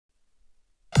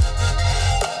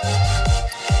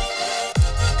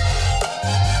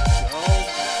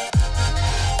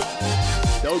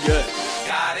good.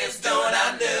 God is doing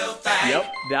a new thing.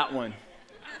 Yep, that one.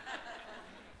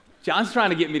 John's trying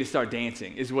to get me to start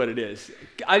dancing, is what it is.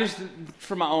 I just,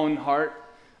 for my own heart,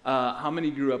 how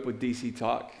many grew up with DC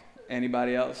Talk?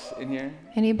 Anybody else in here?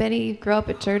 Anybody grow up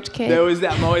at church, kid? There was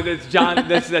that moment. That's John.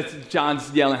 That's John's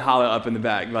yelling "holla" up in the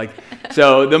back. Like,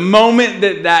 so the moment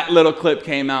that little clip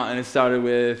came out and it started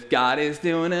with "God is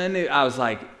doing a new," I was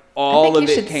like, all of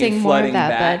it came flooding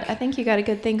back. Bud. I think you got a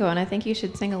good thing going. I think you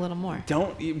should sing a little more.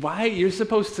 Why? You're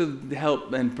supposed to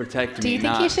help and protect me. Do you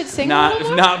think you should sing a little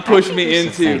more? Not push me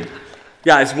into.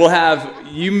 Guys,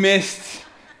 you missed.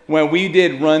 When we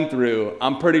did Run Through,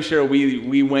 I'm pretty sure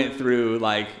we went through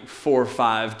like 4 or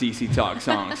 5 DC Talk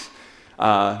songs.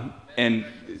 And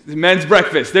Men's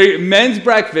Breakfast,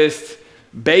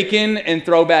 bacon and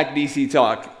throwback DC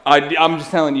Talk. I'm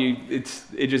just telling you,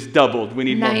 it just doubled. We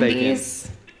need more bacon. 90s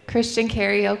Christian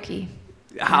karaoke.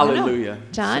 Hallelujah.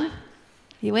 John,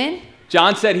 you in?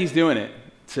 John said he's doing it.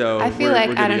 So I feel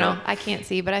I don't know. I can't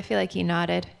see, but I feel like he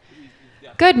nodded.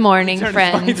 Good morning,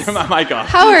 friends. He turned my mic off.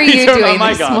 How are you doing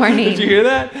this morning? Did you hear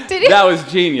that? Did you? That was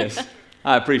genius.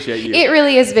 I appreciate you. It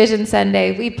really is Vision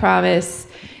Sunday. We promise.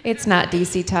 It's not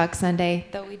DC Talk Sunday,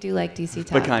 though we do like DC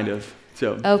Talk. But kind of.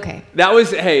 So okay. That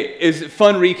was is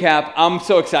fun recap. I'm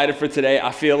so excited for today.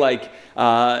 I feel like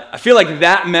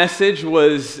that message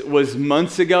was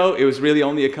months ago. It was really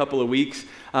only a couple of weeks,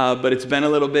 but it's been a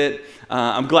little bit.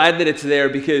 I'm glad that it's there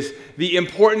because the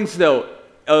importance though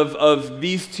of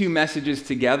these two messages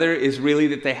together is really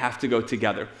that they have to go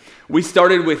together. We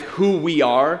started with who we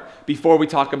are before we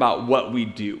talk about what we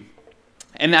do.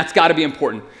 And that's got to be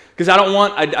important because I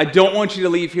don't want you to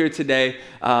leave here today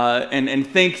and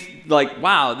think like,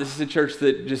 wow, this is a church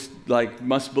that just like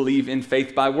must believe in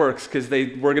faith by works because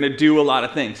we're going to do a lot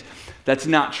of things. That's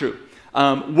not true.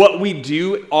 What we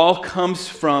do all comes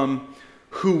from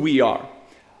who we are.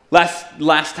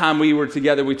 Last time we were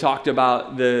together, we talked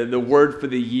about the word for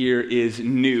the year is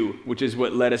new, which is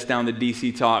what led us down the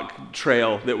DC Talk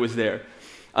trail that was there.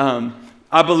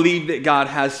 I believe that God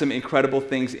has some incredible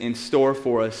things in store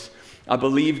for us. I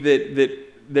believe that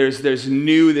there's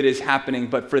new that is happening,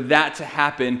 but for that to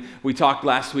happen, we talked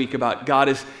last week about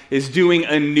God is doing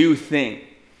a new thing.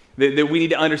 That we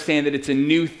need to understand that it's a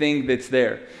new thing that's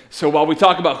there. So while we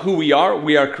talk about who we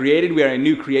are created, we are a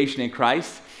new creation in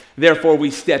Christ. Therefore,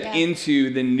 we step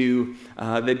into the new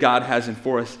that God has in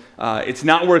for us. It's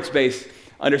not works-based,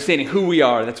 understanding who we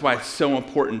are. That's why it's so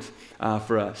important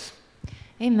for us.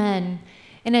 Amen.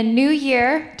 In a new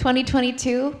year,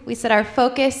 2022, we said our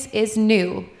focus is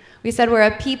new. We said we're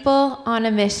a people on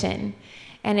a mission.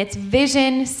 And it's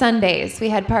Vision Sundays. We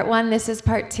had part 1, this is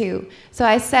part 2. So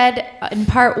I said in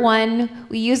part 1,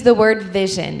 we use the word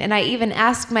vision. And I even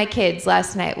asked my kids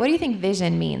last night, what do you think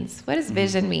vision means? What does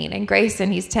vision mean? And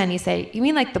Grayson, he's 10, he said, you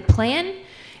mean like the plan?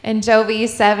 And Jovi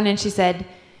is 7, and she said, you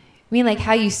mean like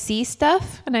how you see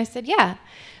stuff? And I said, yeah.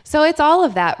 So it's all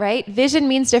of that, right? Vision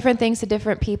means different things to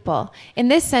different people. In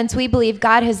this sense, we believe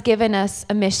God has given us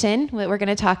a mission, what we're going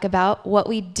to talk about, what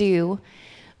we do.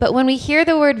 But when we hear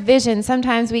the word vision,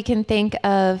 sometimes we can think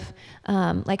of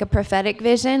like a prophetic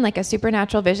vision, like a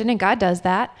supernatural vision, and God does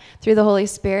that through the Holy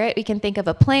Spirit. We can think of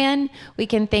a plan. We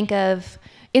can think of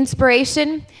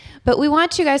inspiration. But we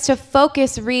want you guys to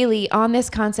focus really on this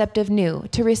concept of new.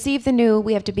 To receive the new,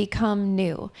 we have to become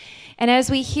new. And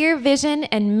as we hear vision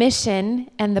and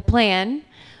mission and the plan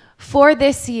for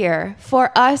this year,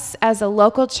 for us as a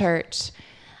local church,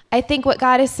 I think what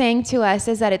God is saying to us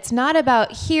is that it's not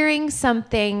about hearing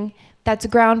something that's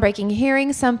groundbreaking,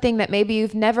 hearing something that maybe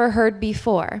you've never heard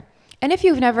before. And if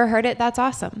you've never heard it, that's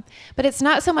awesome. But it's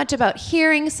not so much about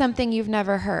hearing something you've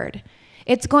never heard.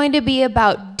 It's going to be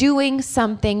about doing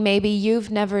something maybe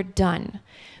you've never done.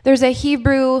 There's a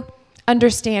Hebrew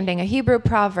understanding, a Hebrew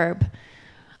proverb,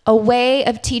 a way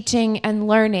of teaching and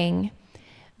learning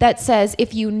that says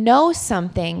if you know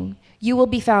something, you will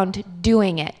be found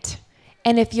doing it.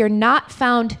 And if you're not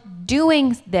found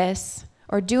doing this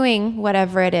or doing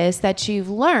whatever it is that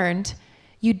you've learned,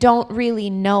 you don't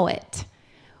really know it.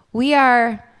 We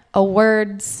are a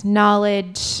words,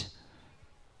 knowledge,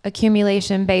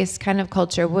 accumulation-based kind of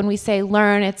culture. When we say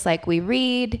learn, it's like we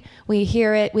read, we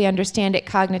hear it, we understand it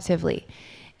cognitively.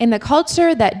 In the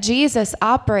culture that Jesus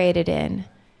operated in,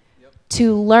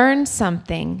 to learn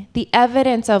something, the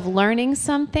evidence of learning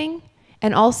something,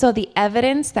 and also the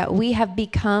evidence that we have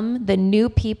become the new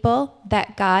people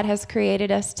that God has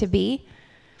created us to be,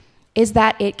 is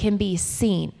that it can be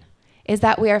seen, is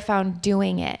that we are found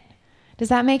doing it. Does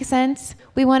that make sense?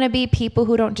 We want to be people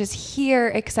who don't just hear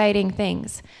exciting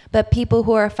things, but people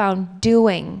who are found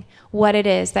doing what it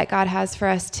is that God has for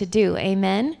us to do.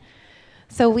 Amen?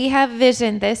 So we have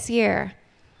vision this year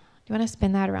You want to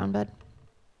spin that around, bud?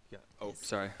 Yeah. Oh,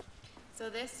 sorry. So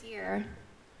this year,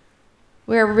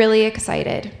 we're really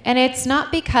excited. And it's not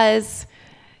because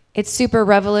it's super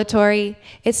revelatory.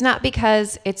 It's not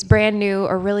because it's brand new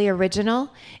or really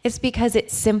original. It's because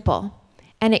it's simple.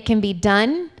 And it can be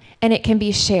done, and it can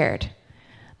be shared.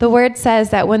 The word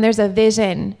says that when there's a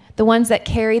vision, the ones that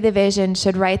carry the vision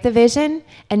should write the vision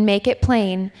and make it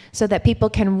plain so that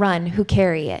people can run who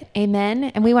carry it. Amen?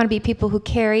 And we want to be people who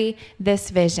carry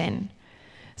this vision.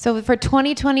 So for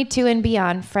 2022 and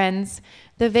beyond, friends,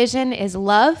 the vision is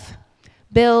love,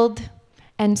 build,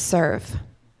 and serve.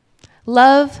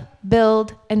 Love,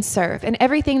 build, and serve. And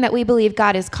everything that we believe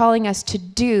God is calling us to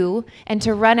do and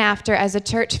to run after as a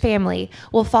church family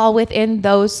will fall within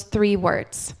those three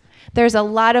words. There's a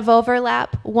lot of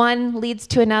overlap. One leads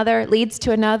to another,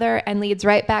 and leads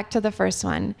right back to the first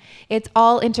one. It's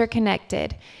all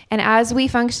interconnected. And as we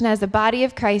function as the body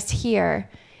of Christ here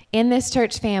in this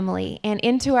church family and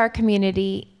into our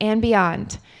community and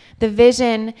beyond, the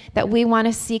vision that we want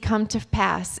to see come to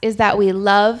pass is that we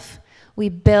love, we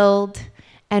build,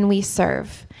 and we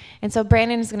serve. And so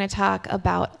Brandon is going to talk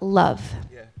about love.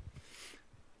 Yeah.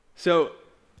 So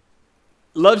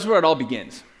love's where it all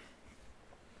begins.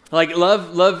 Like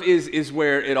love is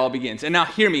where it all begins. And now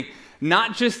hear me,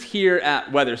 not just here at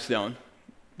Weatherstone.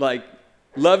 Like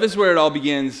love is where it all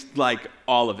begins, like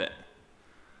all of it.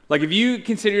 Like if you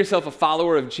consider yourself a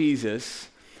follower of Jesus,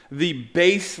 the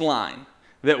baseline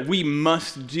that we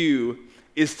must do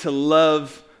is to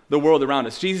love the world around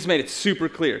us. Jesus made it super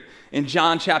clear in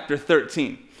John chapter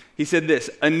 13. He said this,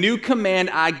 "A new command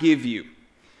I give you,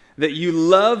 that you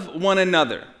love one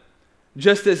another,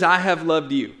 just as I have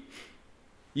loved you.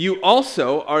 You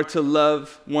also are to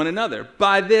love one another.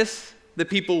 By this, the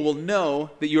people will know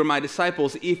that you are my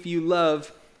disciples if you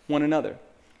love one another."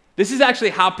 This is actually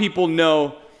how people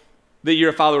know that you're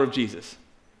a follower of Jesus.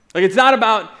 Like it's not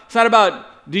about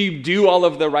do you do all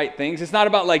of the right things? It's not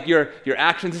about like your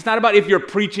actions. It's not about if you're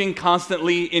preaching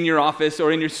constantly in your office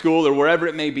or in your school or wherever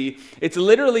it may be. It's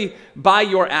literally by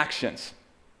your actions,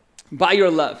 by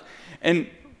your love. And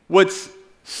what's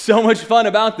so much fun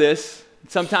about this,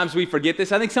 sometimes we forget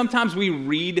this. I think sometimes we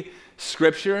read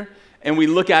scripture and we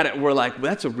look at it and we're like,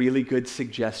 well, that's a really good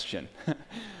suggestion.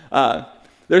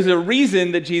 There's a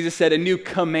reason that Jesus said, "A new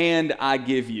command I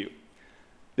give you."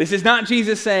 This is not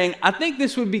Jesus saying, "I think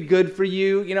this would be good for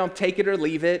you, take it or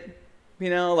leave it."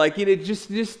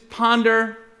 Just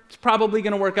ponder. It's probably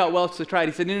going to work out well, so try it.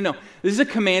 He said, no. This is a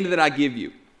command that I give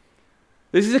you.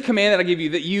 This is a command that I give you,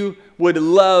 that you would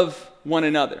love one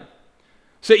another.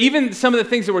 So even some of the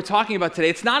things that we're talking about today,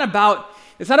 it's not about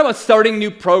starting new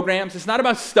programs. It's not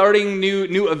about starting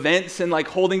new events and like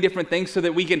holding different things so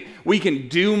that we can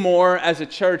do more as a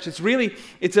church.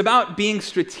 It's about being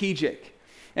strategic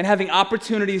and having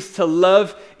opportunities to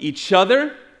love each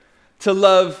other, to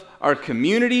love our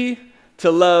community, to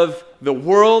love the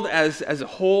world as a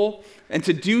whole, and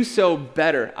to do so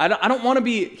better. I don't want to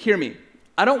be, hear me,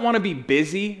 I don't want to be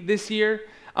busy this year.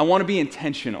 I want to be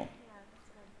intentional.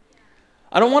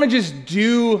 I don't want to just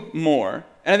do more.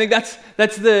 And I think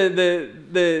that's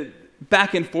the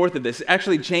back and forth of this.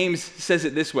 Actually, James says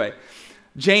it this way.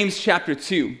 James chapter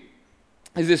 2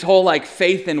 is this whole like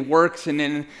faith and works, and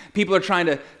then people are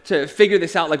trying to figure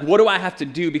this out. Like, what do I have to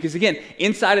do? Because again,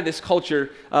 inside of this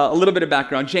culture, a little bit of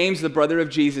background. James, the brother of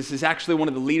Jesus, is actually one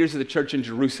of the leaders of the church in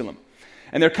Jerusalem.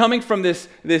 And they're coming from this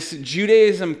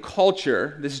Judaism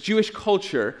culture, this Jewish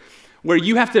culture, where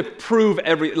you have to prove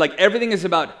everything is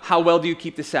about how well do you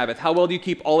keep the Sabbath? How well do you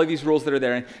keep all of these rules that are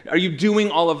there? And are you doing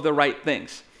all of the right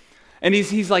things? And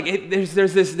he's like, there's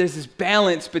this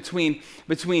balance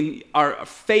between our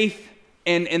faith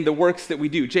and the works that we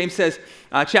do. James says,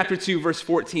 chapter 2, verse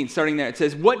 14, starting there, it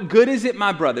says, "What good is it,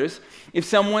 my brothers, if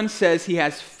someone says he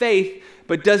has faith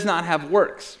but does not have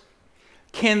works?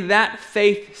 Can that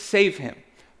faith save him?"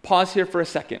 Pause here for a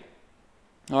second.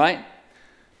 All right?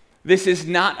 This is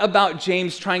not about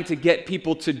James trying to get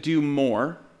people to do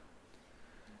more.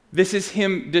 This is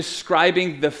him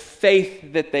describing the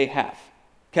faith that they have.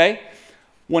 Okay?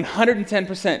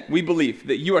 110% we believe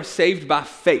that you are saved by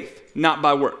faith, not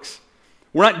by works.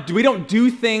 We don't do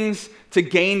things to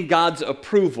gain God's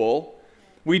approval.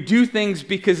 We do things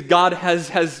because God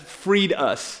has freed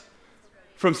us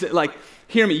from sin. Like,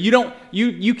 hear me,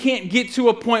 you can't get to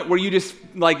a point where you just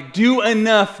like do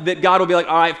enough that God will be like,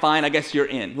 "All right, fine, I guess you're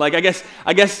in." Like, I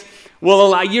guess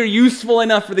well, you're useful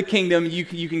enough for the kingdom, you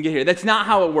can get here. That's not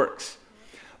how it works.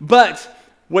 But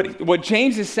what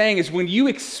James is saying is when you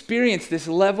experience this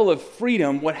level of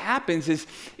freedom, what happens is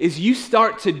you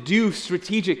start to do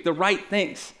the right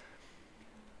things.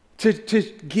 to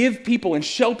give people and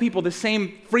show people the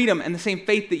same freedom and the same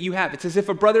faith that you have. It's as if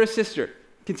a brother or sister,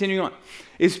 continuing on,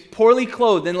 is poorly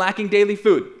clothed and lacking daily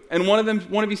food. And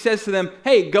one of you says to them,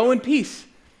 hey, go in peace,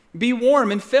 be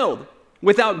warm and filled,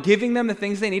 without giving them the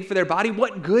things they need for their body.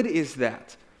 What good is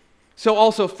that? So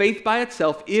also faith by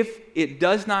itself, if it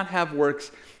does not have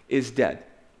works, is dead.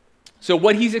 So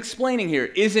what he's explaining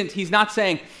here he's not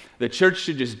saying the church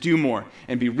should just do more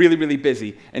and be really, really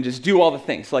busy and just do all the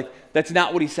things. Like, that's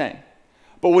not what he's saying.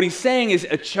 But what he's saying is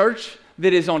a church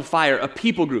that is on fire, a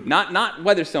people group, not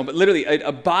Weatherstone, but literally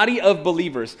a body of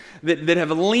believers that have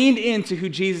leaned into who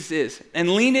Jesus is and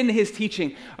leaned into his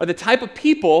teaching are the type of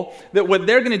people that what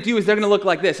they're going to do is they're going to look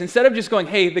like this. Instead of just going,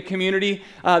 hey, the community,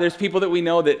 there's people that we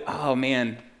know that, oh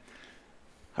man,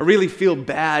 I really feel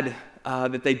bad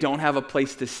that they don't have a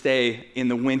place to stay in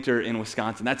the winter in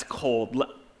Wisconsin. That's cold.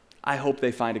 I hope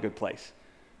they find a good place.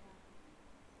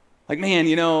 Like,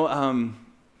 man,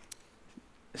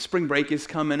 spring break is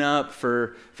coming up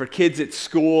for kids at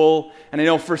school. And I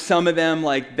know for some of them,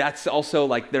 like, that's also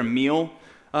like their meal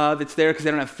that's there because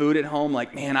they don't have food at home.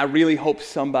 Like, man, I really hope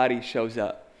somebody shows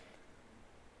up.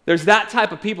 There's that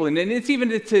type of people. And it's even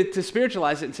to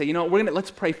spiritualize it and say,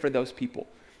 let's pray for those people.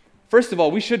 First of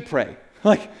all, we should pray.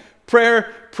 Like,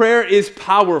 prayer is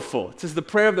powerful. It says the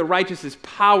prayer of the righteous is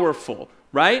powerful,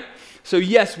 right? So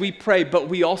yes, we pray, but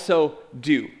we also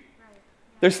do.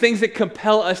 There's things that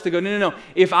compel us to go, no.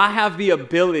 If I have the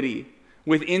ability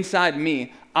with inside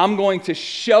me, I'm going to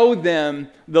show them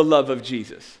the love of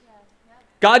Jesus.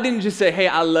 God didn't just say, hey,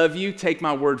 I love you, take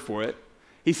my word for it.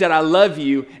 He said, I love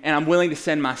you, and I'm willing to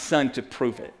send my son to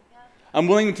prove it. I'm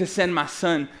willing to send my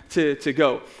son to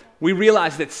go. We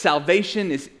realize that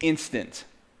salvation is instant.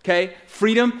 Okay?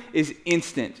 Freedom is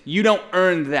instant. You don't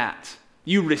earn that.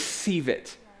 You receive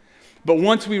it. But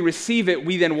once we receive it,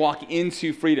 we then walk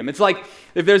into freedom. It's like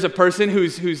if there's a person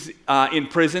who's in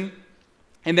prison,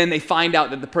 and then they find out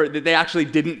that they actually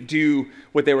didn't do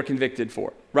what they were convicted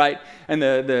for, right? And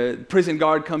the prison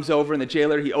guard comes over, and the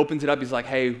jailer, he opens it up. He's like,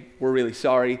 hey, we're really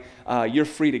sorry. You're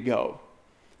free to go.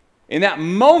 In that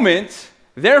moment,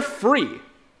 they're free.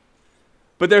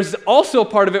 But there's also a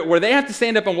part of it where they have to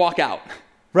stand up and walk out.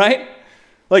 Right?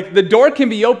 Like, the door can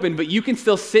be open, but you can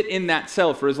still sit in that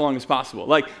cell for as long as possible.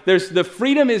 Like, the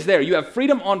freedom is there. You have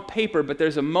freedom on paper, but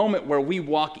there's a moment where we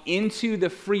walk into the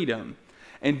freedom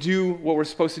and do what we're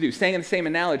supposed to do. Staying in the same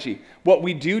analogy, what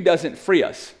we do doesn't free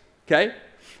us, okay?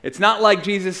 It's not like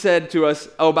Jesus said to us,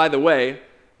 oh, by the way,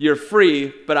 you're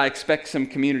free, but I expect some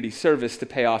community service to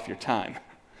pay off your time,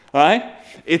 all right?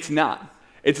 It's not.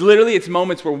 It's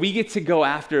moments where we get to go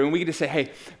after and we get to say, hey,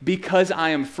 because I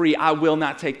am free, I will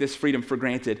not take this freedom for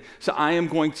granted. So I'm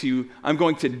going to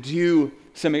do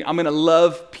something. I'm going to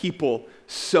love people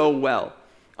so well.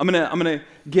 I'm going to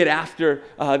get after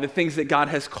the things that God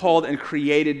has called and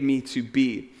created me to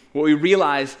be. What we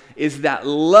realize is that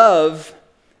love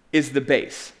is the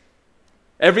base.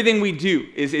 Everything we do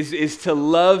is to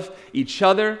love each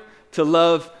other, to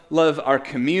love our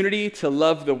community, to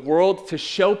love the world, to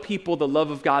show people the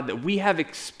love of God that we have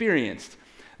experienced.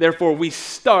 Therefore, we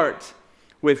start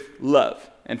with love.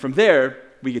 And from there,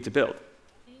 we get to build.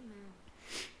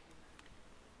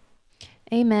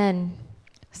 Amen.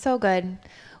 So good.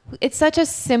 It's such a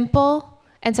simple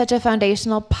and such a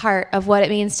foundational part of what it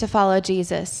means to follow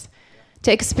Jesus,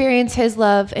 to experience his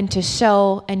love and to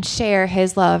show and share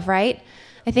his love, right?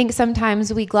 I think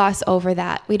sometimes we gloss over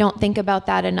that. We don't think about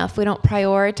that enough. We don't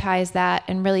prioritize that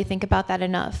and really think about that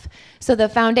enough. So the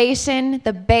foundation,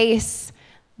 the base,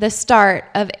 the start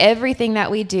of everything that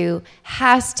we do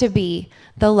has to be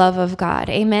the love of God.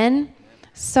 Amen?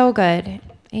 So good.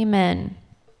 Amen.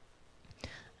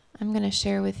 I'm going to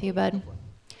share with you, bud.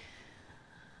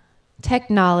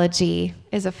 Technology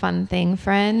is a fun thing,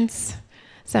 friends.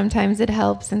 Sometimes it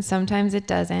helps and sometimes it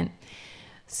doesn't.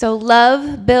 So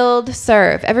love, build,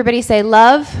 serve. Everybody say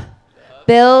love,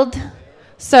 build,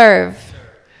 serve.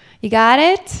 You got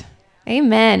it?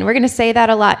 Amen. We're going to say that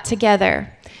a lot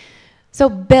together. So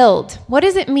build. What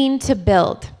does it mean to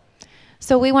build?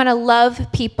 So we want to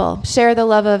love people, share the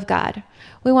love of God.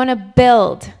 We want to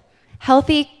build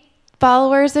healthy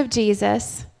followers of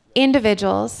Jesus,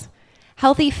 individuals,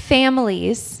 healthy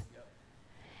families,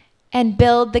 and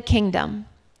build the kingdom.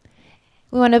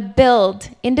 We want to build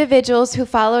individuals who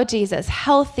follow Jesus,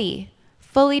 healthy,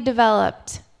 fully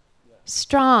developed,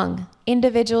 strong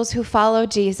individuals who follow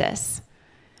Jesus.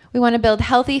 We want to build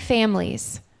healthy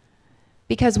families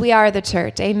because we are the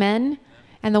church, amen?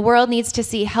 And the world needs to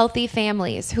see healthy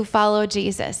families who follow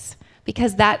Jesus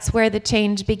because that's where the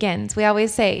change begins. We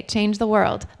always say, change the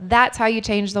world. That's how you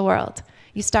change the world.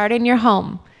 You start in your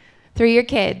home, through your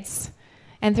kids,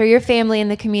 and through your family in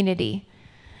the community.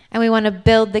 And we want to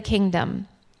build the kingdom.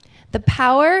 The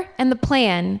power and the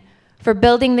plan for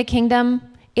building the kingdom,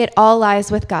 it all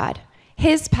lies with God.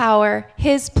 His power,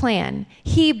 his plan.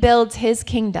 He builds his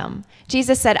kingdom.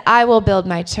 Jesus said, I will build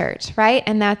my church, right?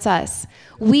 And that's us.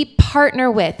 We partner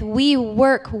with, we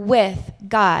work with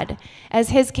God as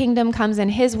his kingdom comes and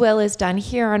his will is done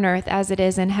here on earth as it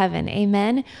is in heaven.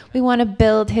 Amen? We want to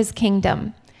build his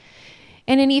kingdom.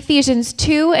 And in Ephesians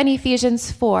 2 and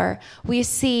Ephesians 4, we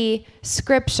see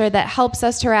scripture that helps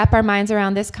us to wrap our minds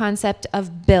around this concept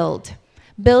of build.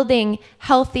 Building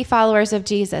healthy followers of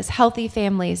Jesus, healthy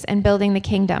families, and building the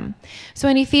kingdom. So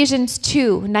in Ephesians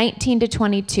 2, 19 to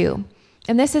 22,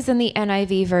 and this is in the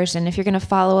NIV version if you're going to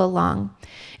follow along,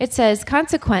 it says,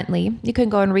 consequently, you can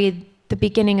go and read the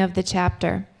beginning of the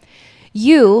chapter.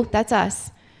 You, that's us,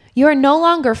 you are no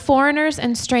longer foreigners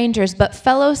and strangers, but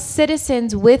fellow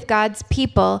citizens with God's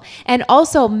people and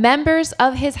also members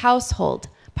of his household,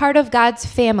 part of God's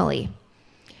family.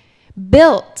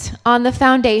 Built on the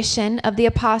foundation of the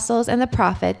apostles and the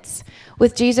prophets,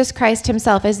 with Jesus Christ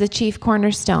himself as the chief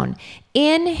cornerstone.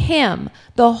 In him,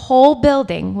 the whole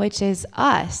building, which is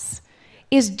us,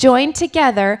 is joined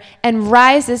together and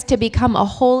rises to become a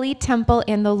holy temple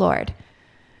in the Lord.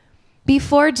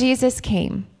 Before Jesus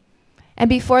came, and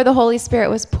before the Holy Spirit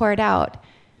was poured out,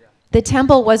 the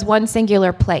temple was one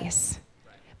singular place.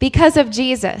 Because of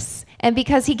Jesus, and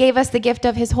because he gave us the gift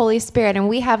of his Holy Spirit, and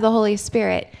we have the Holy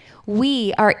Spirit,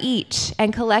 we are each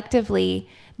and collectively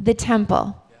the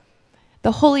temple.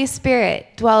 The Holy Spirit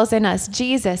dwells in us.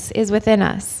 Jesus is within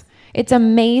us. It's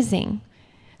amazing.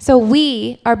 So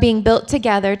we are being built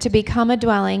together to become a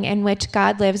dwelling in which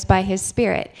God lives by his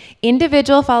Spirit.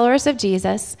 Individual followers of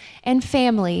Jesus and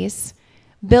families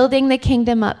building the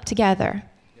kingdom up together.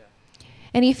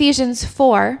 In Ephesians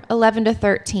 4, 11 to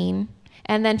 13,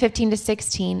 and then 15 to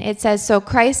 16, it says, so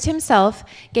Christ himself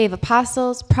gave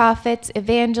apostles, prophets,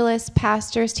 evangelists,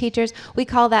 pastors, teachers. We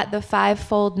call that the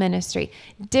fivefold ministry.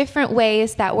 Different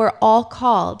ways that we're all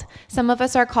called. Some of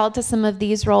us are called to some of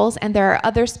these roles, and there are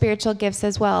other spiritual gifts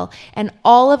as well. And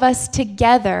all of us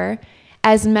together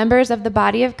as members of the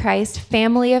body of Christ,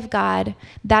 family of God,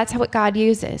 that's what God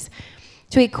uses.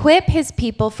 To equip his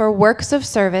people for works of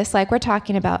service, like we're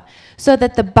talking about, so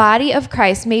that the body of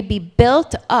Christ may be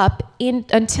built up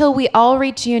until we all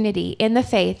reach unity in the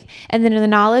faith and in the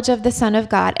knowledge of the Son of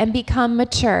God and become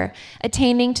mature,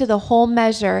 attaining to the whole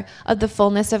measure of the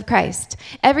fullness of Christ.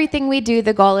 Everything we do,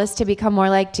 the goal is to become more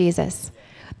like Jesus.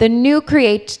 The new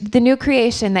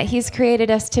creation that he's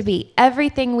created us to be,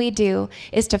 everything we do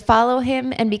is to follow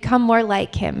him and become more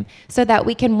like him so that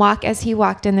we can walk as he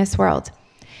walked in this world.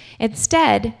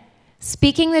 Instead,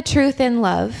 speaking the truth in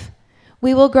love,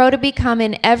 we will grow to become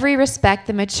in every respect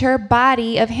the mature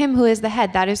body of him who is the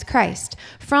head, that is Christ.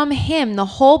 From him, the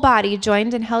whole body,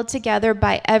 joined and held together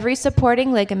by every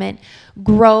supporting ligament,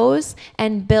 grows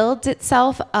and builds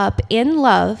itself up in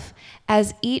love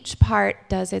as each part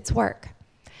does its work.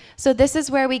 So this is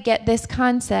where we get this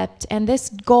concept and this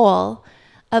goal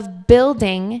of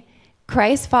building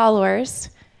Christ followers,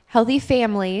 healthy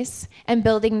families, and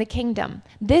building the kingdom.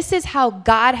 This is how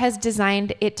God has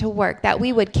designed it to work, that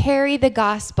we would carry the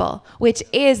gospel, which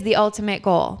is the ultimate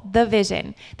goal, the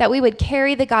vision, that we would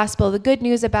carry the gospel, the good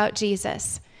news about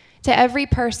Jesus, to every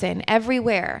person,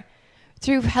 everywhere,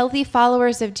 through healthy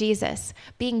followers of Jesus,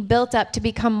 being built up to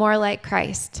become more like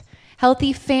Christ,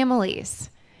 healthy families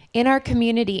in our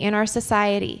community, in our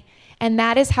society. And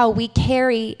that is how we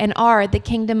carry and are the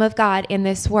kingdom of God in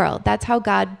this world. That's how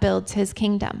God builds his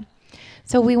kingdom.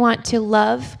 So we want to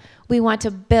love, we want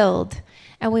to build,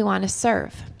 and we want to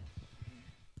serve.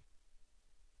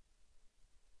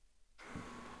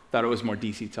 Thought it was more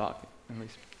DC talk, at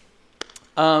least.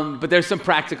 But there's some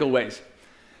practical ways.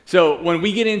 So when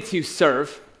we get into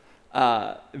serve,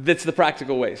 that's the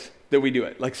practical ways that we do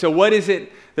it. Like, so what is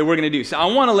it that we're going to do? So I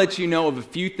want to let you know of a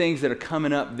few things that are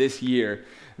coming up this year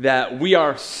that we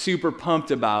are super pumped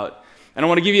about, and I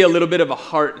want to give you a little bit of a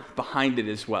heart behind it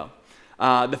as well.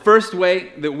 The first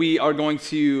way that we are going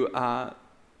to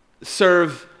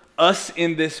serve us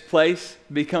in this place,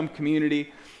 become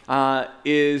community,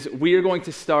 is we are going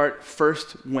to start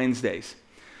First Wednesdays.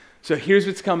 So here's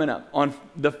what's coming up. On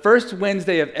the first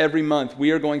Wednesday of every month,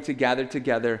 we are going to gather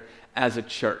together as a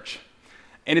church.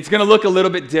 And it's going to look a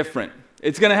little bit different.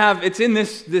 It's in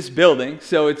this building,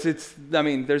 so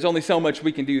there's only so much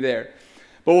we can do there.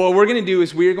 But what we're going to do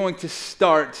is we're going to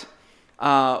start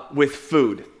with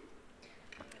food.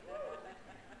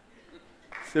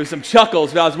 There's some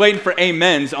chuckles, but I was waiting for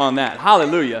amens on that.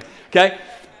 Hallelujah. Okay?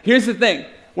 Here's the thing.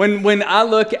 When I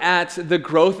look at the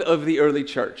growth of the early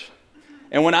church,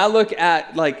 and when I look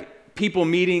at people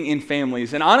meeting in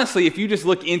families. And honestly, if you just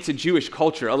look into Jewish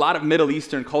culture, a lot of Middle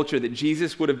Eastern culture that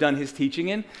Jesus would have done his teaching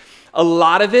in, a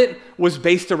lot of it was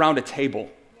based around a table.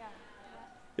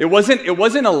 It wasn't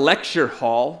a lecture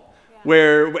hall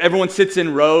where everyone sits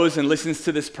in rows and listens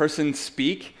to this person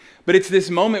speak, but it's this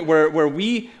moment where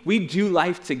we do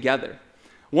life together.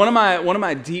 One of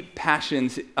my deep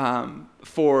passions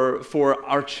for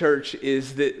our church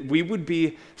is that we would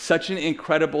be such an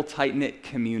incredible tight-knit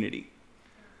community.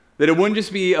 That it wouldn't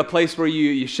just be a place where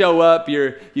you show up,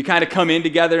 you kind of come in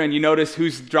together and you notice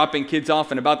who's dropping kids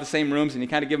off in about the same rooms and you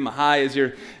kind of give them a hi as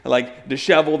you're like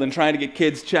disheveled and trying to get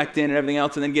kids checked in and everything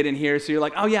else and then get in here. So you're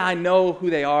like, oh yeah, I know who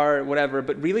they are, whatever,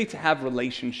 but really to have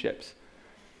relationships.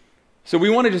 So we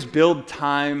want to just build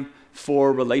time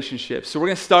for relationships. So we're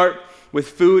going to start with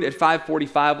food at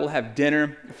 5:45. We'll have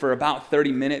dinner for about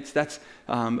 30 minutes. That's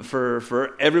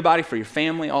for everybody, for your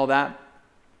family, all that.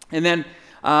 And then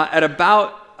at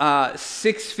about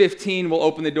 6:15, we'll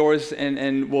open the doors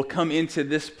and we'll come into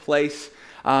this place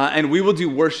and we will do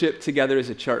worship together as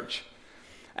a church.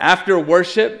 After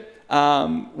worship,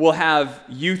 we'll have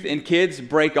youth and kids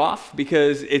break off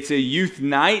because it's a youth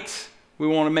night. We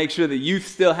want to make sure the youth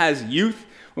still has youth.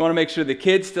 We want to make sure the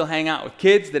kids still hang out with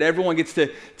kids, that everyone gets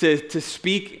to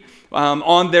speak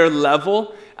on their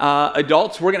level.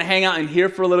 Adults, we're going to hang out in here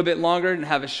for a little bit longer and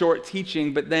have a short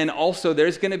teaching, but then also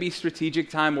there's going to be strategic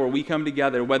time where we come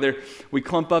together, whether we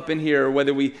clump up in here or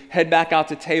whether we head back out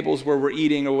to tables where we're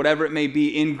eating or whatever it may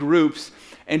be in groups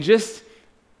and just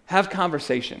have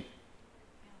conversation.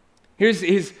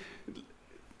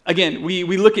 Again,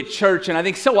 we look at church, and I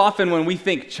think so often when we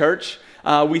think church,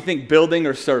 we think building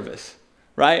or service.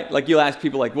 Right? Like you'll ask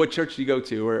people like, what church do you go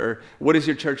to? Or what does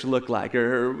your church look like?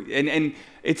 And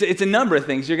it's a number of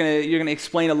things. You're gonna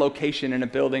explain a location in a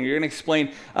building. You're gonna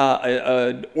explain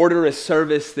an order of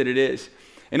service that it is.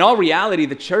 In all reality,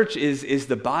 the church is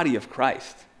the body of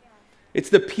Christ. It's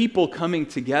the people coming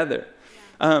together.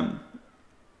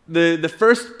 The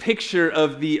first picture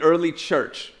of the early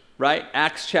church, right?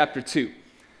 Acts chapter 2,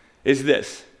 is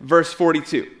this, verse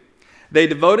 42. They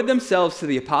devoted themselves to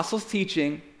the apostles'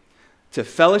 teaching, to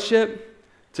fellowship,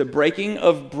 to breaking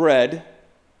of bread,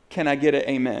 can I get an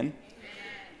amen?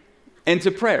 And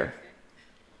to prayer.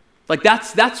 Like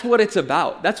that's what it's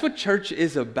about. That's what church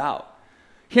is about.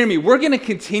 Hear me, we're going to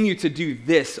continue to do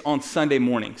this on Sunday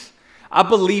mornings. I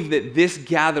believe that this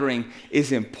gathering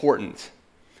is important.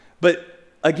 But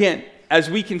again, as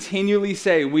we continually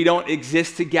say, we don't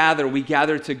exist to gather, we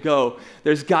gather to go.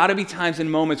 There's got to be times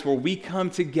and moments where we come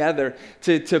together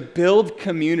to build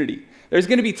community. There's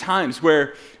going to be times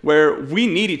where we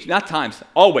need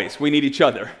always we need each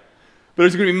other. But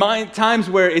there's going to be times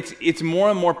where it's more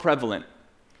and more prevalent,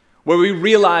 where we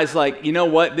realize, like, you know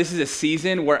what, this is a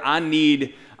season where I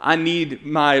need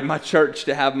my church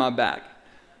to have my back.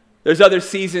 There's other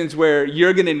seasons where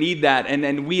you're going to need that, and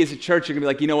then we as a church are going to be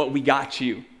like, you know what, we got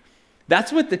you.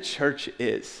 That's what the church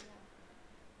is.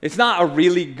 It's not a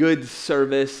really good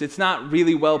service. It's not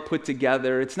really well put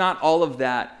together. It's not all of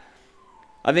that.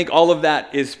 I think all of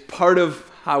that is part of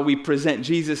how we present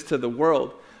Jesus to the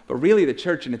world. But really the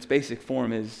church in its basic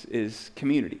form is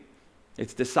community.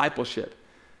 It's discipleship.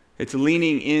 It's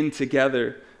leaning in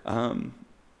together,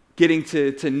 getting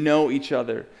to know each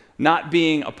other, not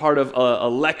being a part of a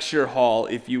lecture hall,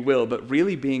 if you will, but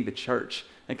really being the church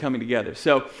and coming together.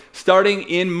 So starting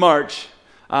in March,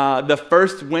 the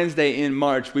first Wednesday in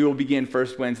March, we will begin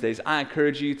First Wednesdays. I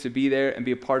encourage you to be there and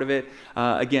be a part of it.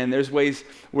 Again, there's ways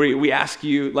where we ask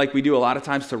you, like we do a lot of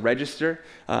times, to register.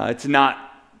 It's not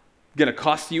going to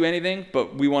cost you anything,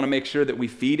 but we want to make sure that we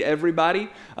feed everybody.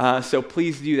 So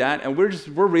please do that. And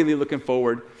we're really looking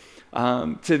forward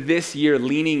to this year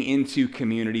leaning into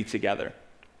community together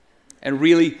and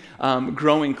really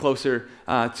growing closer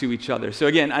to each other. So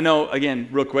again,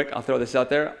 real quick, I'll throw this out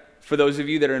there. For those of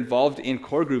you that are involved in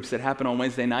core groups that happen on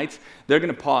Wednesday nights, they're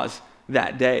going to pause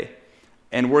that day.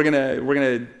 And we're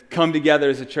gonna come together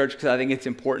as a church because I think it's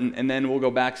important, and then we'll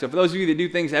go back. So for those of you that do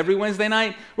things every Wednesday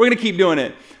night, we're going to keep doing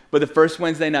it. But the first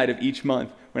Wednesday night of each month,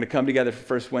 we're going to come together for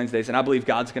First Wednesdays, and I believe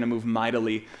God's going to move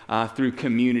mightily through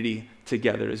community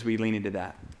together as we lean into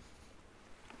that.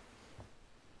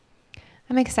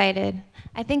 I'm excited.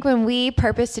 I think when we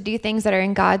purpose to do things that are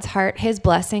in God's heart, His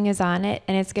blessing is on it,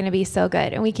 and it's going to be so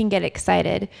good, and we can get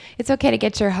excited. It's okay to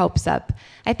get your hopes up.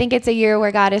 I think it's a year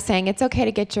where God is saying it's okay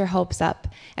to get your hopes up.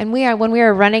 And when we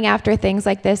are running after things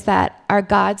like this that are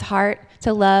God's heart,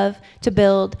 to love, to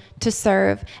build, to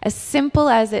serve, as simple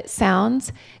as it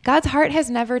sounds, God's heart has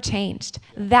never changed.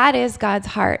 That is God's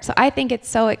heart. So I think it's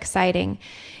so exciting.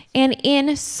 And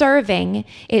in serving,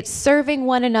 it's serving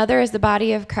one another as the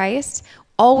body of Christ.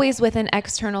 always with an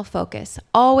external focus,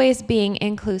 always being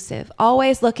inclusive,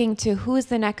 always looking to who's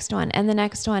the next one and the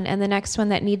next one and the next one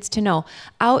that needs to know.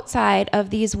 Outside of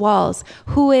these walls,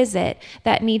 who is it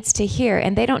that needs to hear?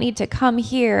 And they don't need to come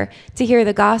here to hear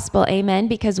the gospel, amen,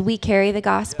 because we carry the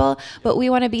gospel, but we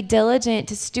want to be diligent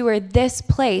to steward this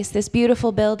place, this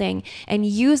beautiful building, and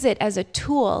use it as a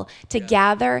tool to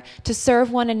gather, to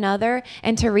serve one another,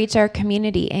 and to reach our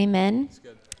community, amen.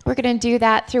 We're going to do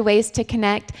that through ways to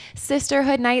connect.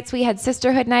 Sisterhood nights. We had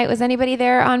Sisterhood night. Was anybody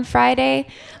there on Friday?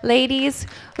 Ladies,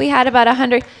 we had about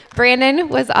 100. Brandon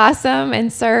was awesome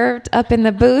and served up in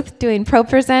the booth doing Pro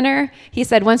Presenter. He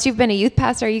said, once you've been a youth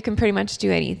pastor, you can pretty much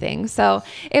do anything. So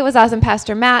it was awesome.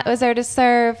 Pastor Matt was there to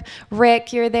serve.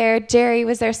 Rick, you're there. Jerry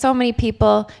was there. So many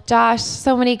people. Josh,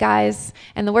 so many guys.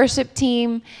 And the worship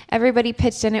team, everybody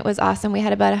pitched in. It was awesome. We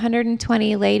had about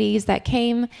 120 ladies that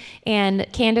came. And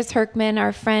Candace Herkman,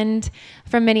 our friend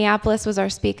from Minneapolis, was our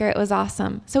speaker. It was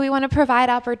awesome. So we want to provide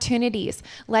opportunities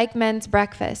like men's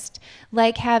breakfast,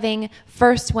 like having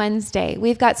First Wednesday.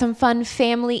 We've got some fun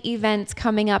family events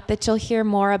coming up that you'll hear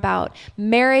more about.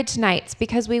 Marriage nights,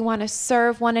 because we want to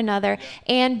serve one another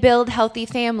and build healthy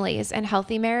families and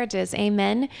healthy marriages.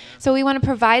 Amen. So we want to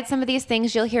provide some of these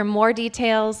things. You'll hear more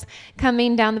details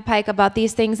coming down the pike about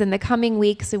these things in the coming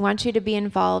weeks. We want you to be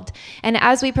involved. And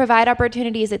as we provide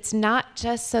opportunities, it's not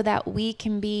just so that we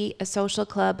can be a social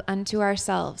club unto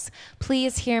ourselves.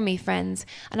 Please hear me, friends.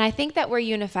 And I think that we're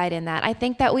unified in that. I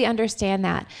think that we understand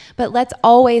that. But let's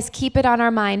always keep it on our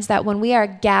minds that when we are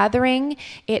gathering,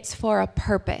 it's for a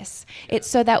purpose. It's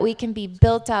so that we can be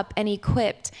built up and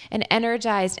equipped and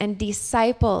energized and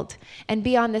discipled and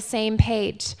be on the same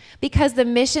page. Because the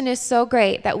mission is so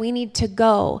great that we need to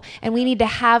go and we need to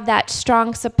have that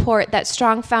strong support, that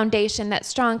strong foundation, that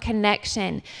strong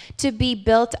connection to be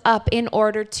built up in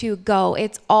order to go.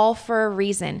 It's all for a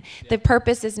reason. The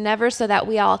purpose is never so that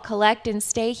we all collect and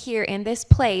stay here in this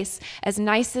place, as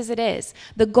nice as it is.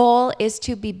 The goal is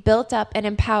to be built up and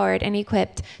empowered and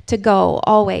equipped to go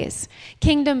always.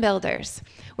 Kingdom Builders.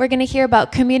 We're going to hear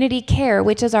about Community Care,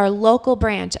 which is our local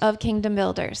branch of Kingdom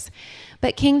Builders.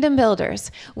 But Kingdom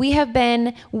Builders, we have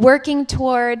been working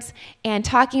towards and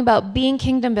talking about being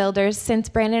Kingdom Builders since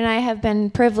Brandon and I have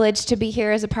been privileged to be here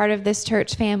as a part of this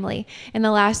church family in the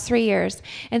last 3 years.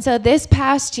 And so this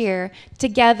past year,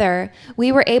 together,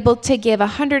 we were able to give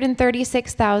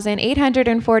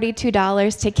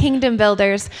 $136,842 to Kingdom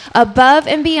Builders above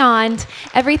and beyond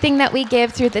everything that we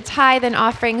give through the tithe and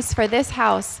offerings for this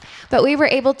house. But we were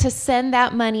able to send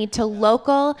that money to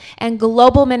local and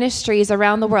global ministries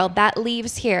around the world. That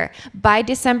leaves here. By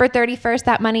December 31st,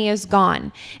 that money is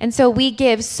gone. And so we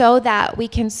give so that we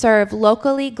can serve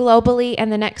locally, globally,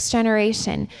 and the next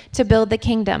generation to build the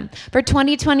kingdom. For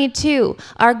 2022,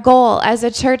 our goal as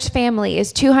a church family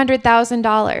is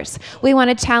 $200,000. We want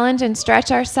to challenge and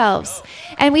stretch ourselves.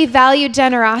 And we value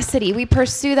generosity. We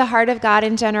pursue the heart of God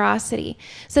in generosity.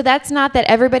 So that's not that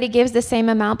everybody gives the same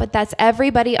amount, but that's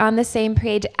everybody on the same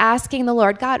page asking the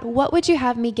Lord, God, what would you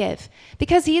have me give?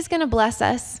 Because He's going to bless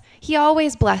us. He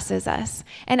always blesses us.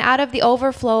 And out of the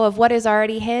overflow of what is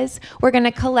already His, we're going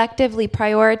to collectively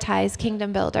prioritize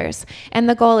Kingdom Builders. And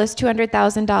the goal is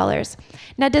 $200,000.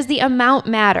 Now, does the amount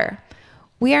matter?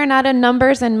 We are not a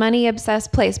numbers and money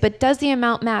obsessed place, but does the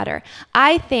amount matter?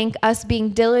 I think us being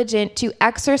diligent to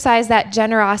exercise that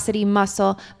generosity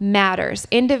muscle matters,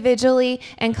 individually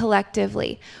and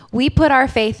collectively. We put our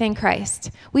faith in Christ.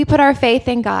 We put our faith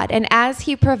in God. And as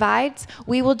He provides,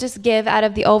 we will just give out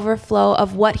of the overflow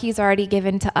of what He's already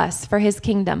given to us for His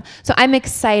kingdom. So I'm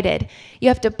excited. You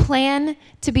have to plan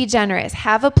to be generous.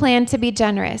 Have a plan to be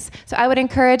generous. So I would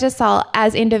encourage us all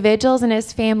as individuals and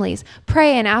as families,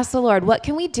 pray and ask the Lord, what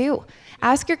can we do?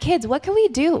 Ask your kids, what can we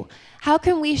do? How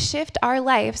can we shift our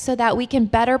life so that we can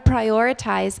better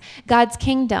prioritize God's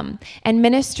kingdom and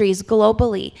ministries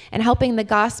globally and helping the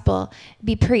gospel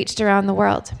be preached around the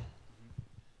world?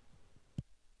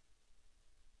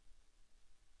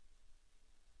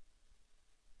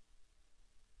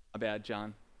 My bad,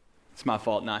 John. It's my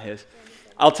fault, not his.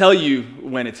 I'll tell you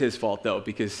when it's his fault, though,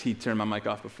 because he turned my mic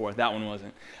off before. That one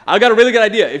wasn't. I've got a really good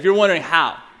idea. If you're wondering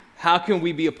how can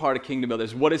we be a part of Kingdom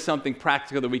Builders? What is something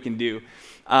practical that we can do?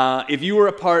 If you were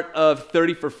a part of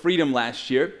 30 for Freedom last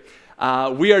year,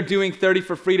 we are doing 30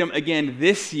 for Freedom again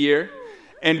this year,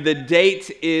 and the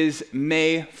date is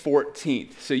May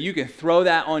 14th. So you can throw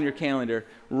that on your calendar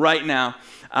right now.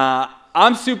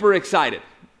 I'm super excited.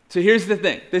 So here's the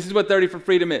thing. This is what 30 for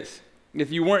Freedom is. If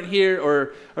you weren't here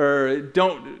or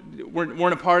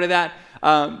weren't a part of that,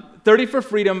 30 for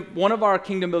Freedom, one of our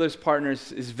Kingdom Builders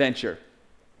partners is Venture.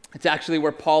 It's actually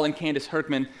where Paul and Candace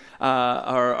Herkman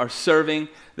are serving.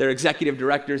 They're executive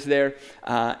directors there.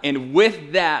 And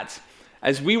with that,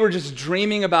 as we were just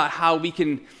dreaming about how we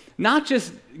can not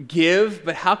just give,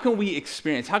 but how can we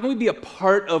experience? How can we be a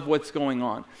part of what's going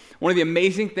on? One of the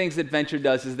amazing things that Venture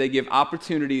does is they give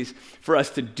opportunities for us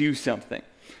to do something.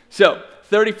 So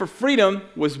 30 for Freedom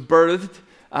was birthed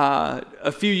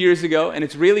a few years ago, and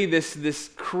it's really this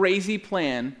crazy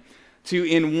plan to,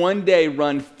 in one day,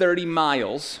 run 30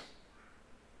 miles.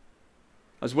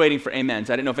 I was waiting for amens.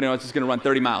 I didn't know if anyone else was going to run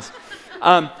 30 miles.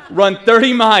 Run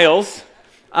 30 miles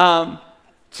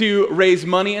to raise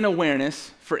money and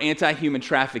awareness for anti-human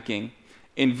trafficking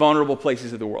in vulnerable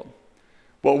places of the world.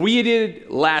 What we did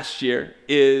last year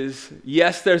is,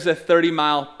 yes, there's a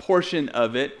 30-mile portion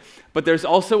of it, but there's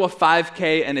also a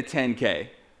 5K and a 10K.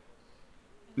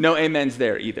 No amens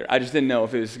there either. I just didn't know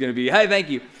if it was going to be, hey, thank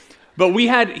you. But we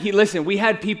had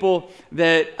people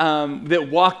that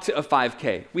walked a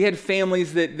 5K. We had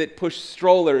families that pushed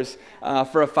strollers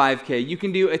for a 5K. You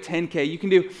can do a 10K. You can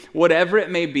do whatever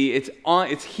it may be.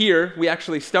 It's here. We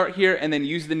actually start here and then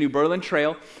use the New Berlin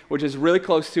Trail, which is really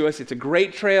close to us. It's a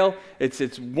great trail.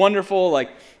 It's wonderful.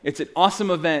 Like, it's an awesome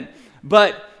event.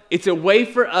 But it's a way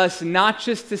for us not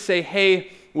just to say,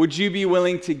 hey, would you be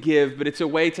willing to give? But it's a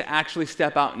way to actually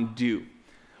step out and do.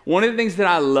 One of the things that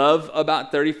I love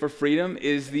about 30 for Freedom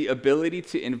is the ability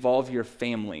to involve your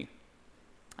family.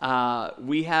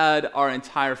 We had our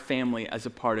entire family as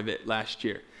a part of it last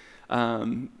year.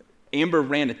 Amber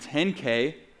ran a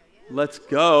 10K. Let's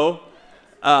go.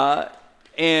 And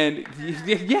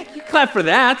yeah, you clap for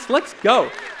that. Let's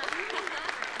go.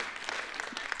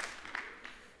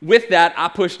 With that, I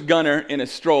pushed Gunner in a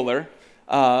stroller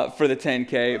for the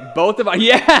 10K. Both of our,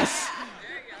 yes!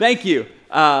 Thank you.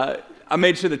 I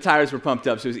made sure the tires were pumped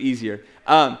up so it was easier.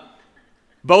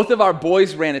 Both of our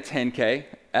boys ran a 10K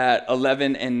at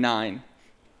 11 and 9.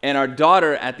 And our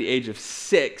daughter at the age of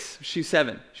 6, she's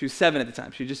 7. She was 7 at the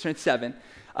time. She just turned 7,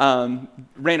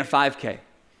 ran a 5K.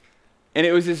 And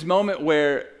it was this moment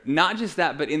where not just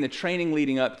that, but in the training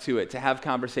leading up to it, to have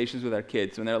conversations with our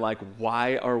kids when they're like,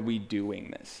 why are we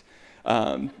doing this?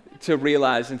 To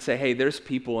realize and say, hey, there's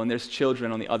people and there's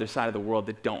children on the other side of the world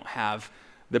that don't have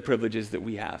the privileges that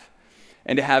we have.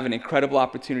 And to have an incredible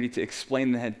opportunity to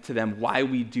explain to them why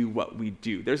we do what we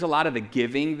do. There's a lot of the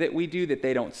giving that we do that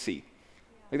they don't see.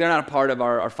 Like, they're not a part of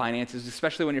our finances,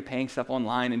 especially when you're paying stuff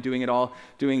online and doing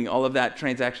all of that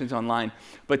transactions online.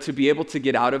 But to be able to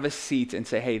get out of a seat and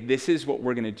say, hey, this is what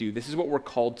we're going to do. This is what we're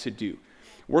called to do.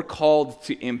 We're called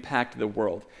to impact the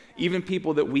world. Even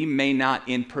people that we may not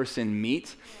in person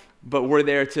meet, but we're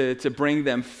there to bring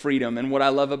them freedom. And what I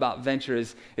love about Venture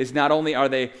is not only are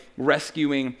they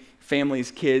rescuing families,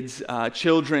 kids,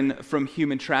 children from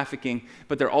human trafficking,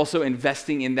 but they're also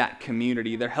investing in that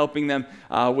community. They're helping them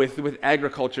with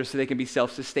agriculture so they can be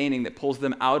self-sustaining, that pulls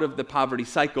them out of the poverty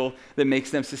cycle that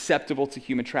makes them susceptible to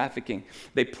human trafficking.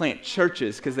 They plant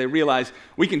churches because they realize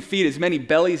we can feed as many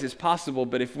bellies as possible,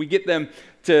 but if we get them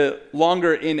to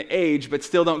longer in age but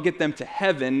still don't get them to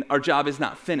heaven, our job is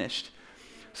not finished.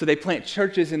 So they plant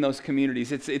churches in those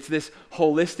communities. It's this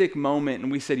holistic moment, and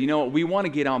we said, you know what, we want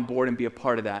to get on board and be a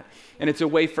part of that. And it's a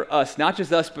way for us, not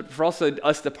just us, but for also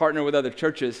us to partner with other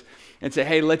churches and say,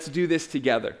 hey, let's do this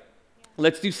together.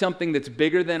 Let's do something that's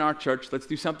bigger than our church. Let's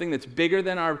do something that's bigger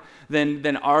than our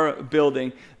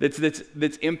building, that's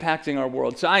impacting our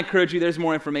world. So I encourage you, there's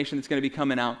more information that's going to be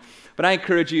coming out. But I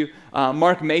encourage you,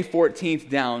 mark May 14th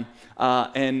down,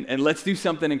 and let's do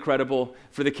something incredible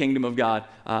for the kingdom of God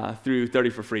through 30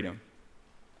 for Freedom.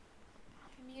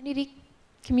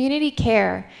 Community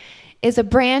Care is a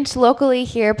branch locally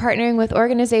here partnering with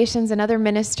organizations and other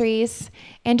ministries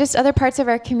and just other parts of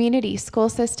our community, school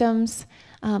systems,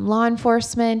 law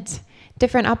enforcement,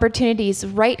 different opportunities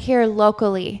right here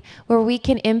locally where we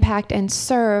can impact and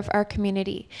serve our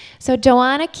community. So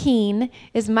Joanna Keene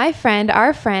is my friend,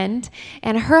 our friend,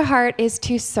 and her heart is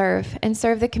to serve and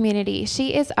serve the community.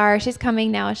 She's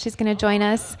coming now. She's going to join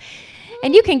us.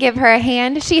 And you can give her a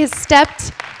hand. She has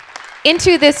stepped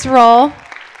into this role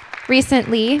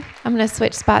recently. I'm going to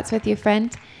switch spots with you,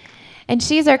 friend. And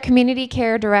she's our community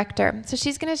care director. So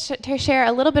she's going to share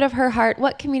a little bit of her heart,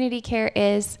 what community care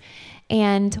is,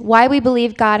 and why we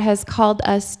believe God has called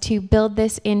us to build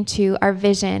this into our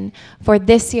vision for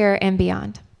this year and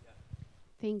beyond.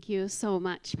 Thank you so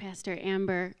much, Pastor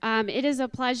Amber. It is a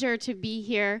pleasure to be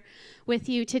here with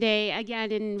you today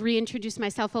again and reintroduce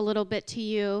myself a little bit to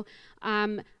you.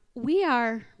 We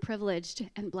are privileged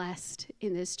and blessed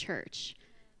in this church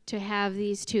to have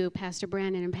these two, Pastor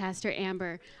Brandon and Pastor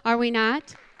Amber. Are we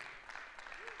not?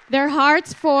 Their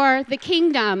hearts for the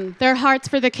kingdom, their hearts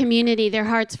for the community, their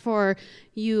hearts for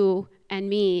you and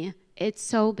me. It's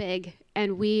so big,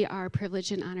 and we are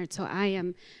privileged and honored. So I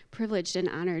am privileged and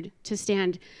honored to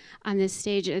stand on this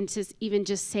stage and to even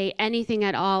just say anything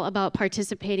at all about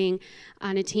participating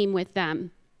on a team with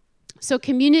them. So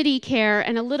community care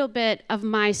and a little bit of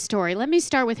my story. Let me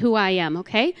start with who I am,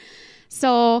 okay?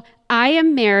 So I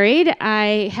am married.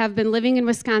 I have been living in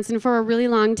Wisconsin for a really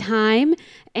long time,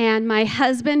 and my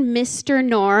husband, Mr.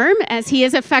 Norm, as he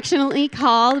is affectionately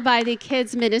called by the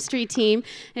kids ministry team,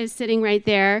 is sitting right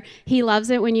there. He loves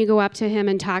it when you go up to him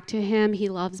and talk to him. He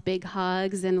loves big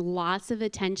hugs and lots of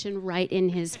attention right in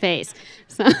his face.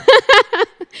 So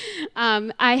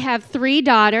I have 3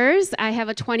 daughters. I have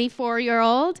a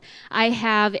 24-year-old. I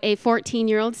have a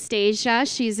 14-year-old,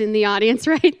 Stasia. She's in the audience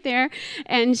right there.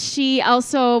 And she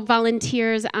also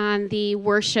volunteers on the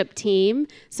worship team.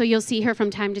 So you'll see her from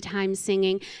time to time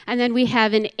singing. And then we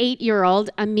have an 8-year-old,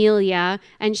 Amelia,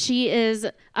 and she is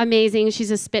amazing.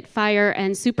 She's a Spitfire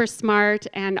and super smart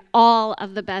and all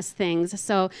of the best things.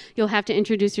 So you'll have to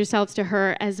introduce yourselves to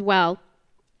her as well.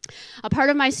 A part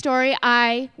of my story,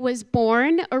 I was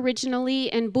born originally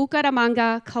in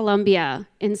Bucaramanga, Colombia,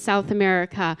 in South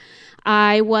America.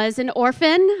 I was an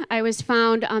orphan. I was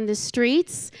found on the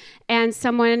streets, and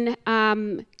someone,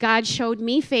 God showed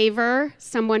me favor.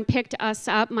 Someone picked us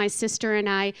up, my sister and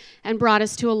I, and brought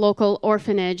us to a local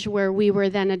orphanage where we were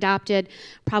then adopted,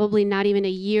 probably not even a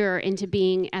year into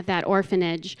being at that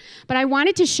orphanage. But I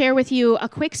wanted to share with you a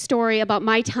quick story about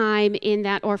my time in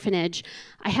that orphanage.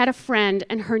 I had a friend,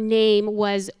 and her name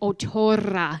was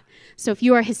Otorra. So if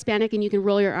you are Hispanic and you can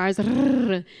roll your R's,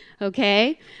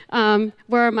 okay?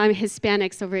 Where are my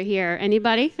Hispanics over here?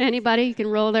 Anybody? Anybody? You can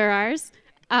roll their R's?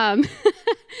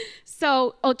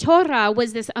 So Otorra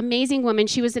was this amazing woman.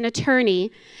 She was an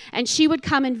attorney, and she would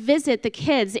come and visit the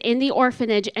kids in the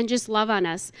orphanage and just love on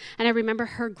us. And I remember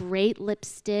her great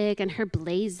lipstick and her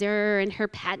blazer and her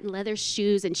patent leather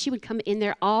shoes, and she would come in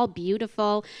there all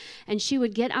beautiful, and she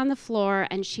would get on the floor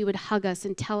and she would hug us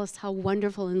and tell us how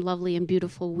wonderful and lovely and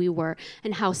beautiful we were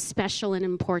and how special and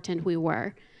important we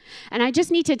were. And I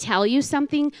just need to tell you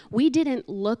something. We didn't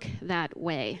look that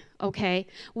way, okay?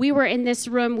 We were in this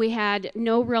room. We had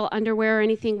no real underwear or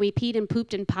anything. We peed and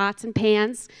pooped in pots and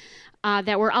pans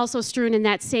that were also strewn in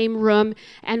that same room.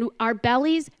 And our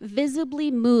bellies visibly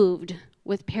moved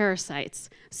with parasites.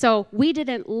 So we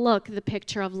didn't look the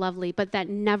picture of lovely, but that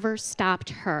never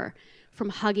stopped her from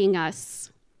hugging us.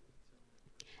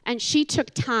 And she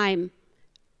took time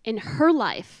in her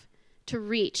life to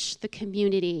reach the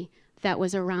community that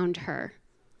was around her.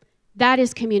 That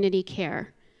is community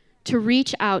care, to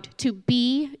reach out, to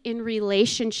be in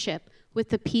relationship with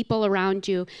the people around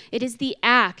you. It is the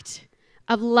act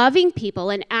of loving people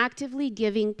and actively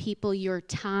giving people your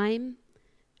time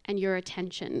and your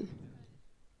attention.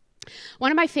 One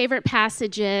of my favorite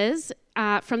passages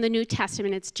from the New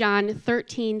Testament, it's John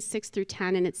 13, 6 through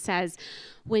 10, and it says,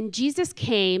 when Jesus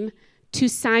came to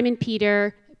Simon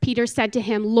Peter, Peter said to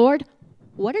him, "Lord,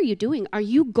 what are you doing? Are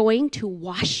you going to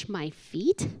wash my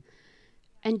feet?"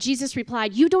 And Jesus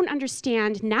replied, "You don't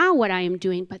understand now what I am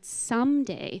doing, but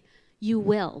someday you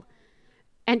will."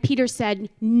 And Peter said,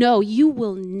 "No, you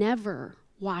will never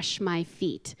wash my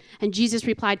feet." And Jesus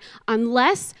replied,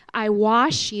 "Unless I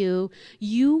wash you,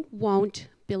 you won't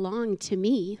belong to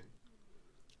me."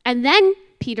 And then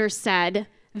Peter said,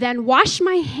 "Then wash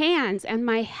my hands and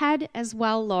my head as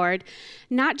well, Lord.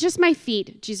 Not just my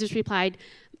feet." Jesus replied,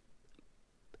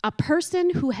 "A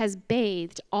person who has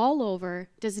bathed all over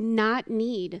does not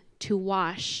need to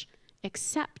wash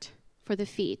except for the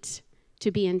feet to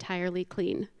be entirely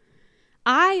clean."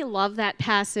 I love that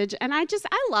passage, and I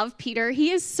love Peter.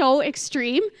 He is so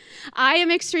extreme. I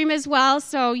am extreme as well,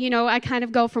 so, I kind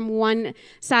of go from one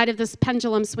side of this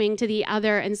pendulum swing to the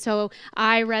other, and so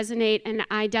I resonate, and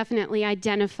I definitely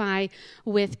identify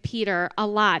with Peter a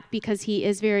lot because he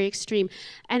is very extreme.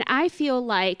 And I feel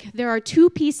like there are 2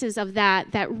 pieces of that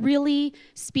really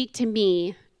speak to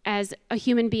me as a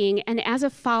human being and as a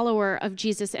follower of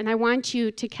Jesus, and I want you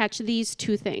to catch these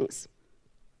 2 things.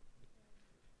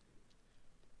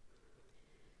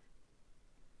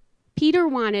 Peter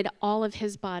wanted all of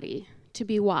his body to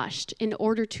be washed in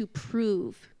order to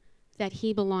prove that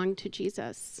he belonged to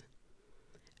Jesus.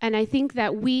 And I think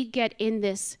that we get in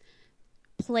this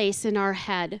place in our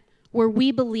head where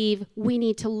we believe we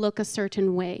need to look a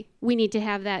certain way. We need to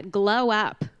have that glow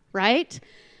up, right?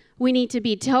 We need to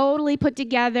be totally put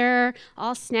together,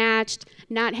 all snatched,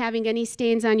 not having any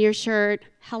stains on your shirt.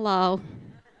 Hello.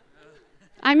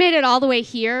 I made it all the way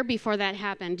here before that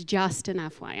happened, just an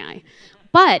FYI.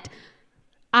 But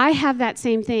I have that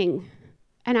same thing,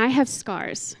 and I have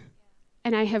scars.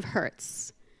 and I have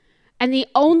hurts. And the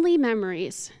only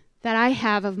memories that I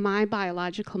have of my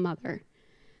biological mother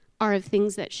are of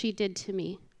things that she did to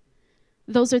me.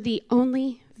 Those are the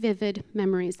only vivid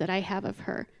memories that I have of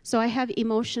her. So I have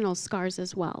emotional scars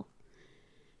as well.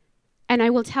 And I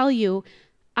will tell you,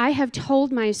 I have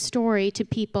told my story to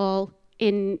people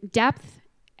in depth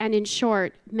and in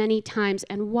short many times,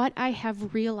 and what I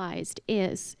have realized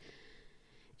is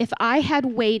if I had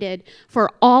waited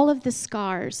for all of the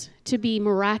scars to be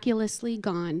miraculously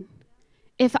gone,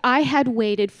 if I had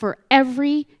waited for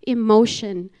every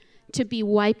emotion to be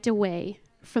wiped away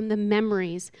from the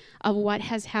memories of what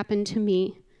has happened to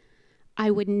me, I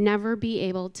would never be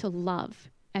able to love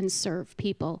and serve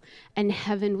people, and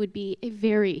heaven would be a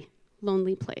very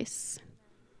lonely place.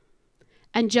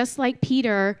 And just like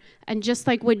Peter, and just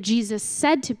like what Jesus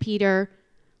said to Peter,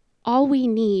 all we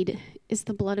need is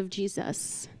the blood of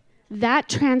Jesus. That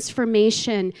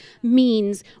transformation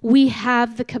means we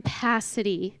have the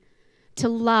capacity to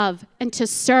love and to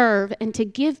serve and to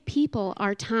give people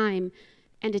our time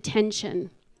and attention.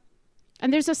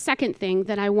 And there's a second thing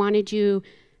that I wanted you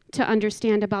to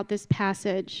understand about this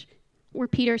passage, where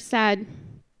Peter said,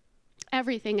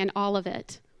 everything and all of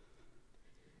it.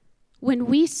 When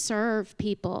we serve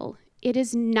people, it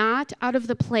is not out of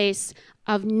the place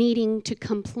of needing to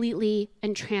completely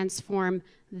and transform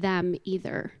them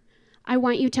either. I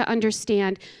want you to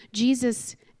understand,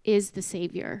 Jesus is the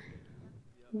Savior.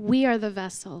 We are the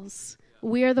vessels.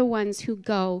 We are the ones who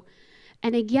go.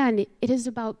 And again, it is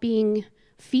about being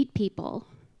feet people.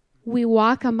 We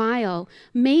walk a mile,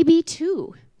 maybe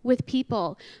two, with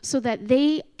people so that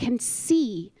they can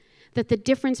see that the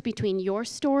difference between your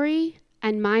story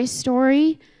and my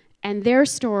story and their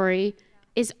story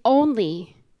is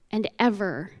only and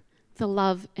ever the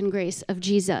love and grace of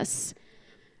Jesus.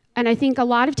 And I think a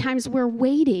lot of times we're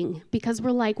waiting because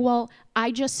we're like, well,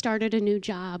 I just started a new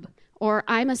job, or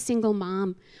I'm a single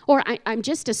mom, or I'm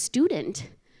just a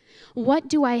student. What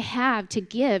do I have to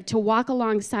give to walk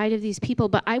alongside of these people?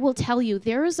 But I will tell you,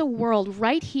 there is a world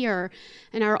right here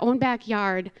in our own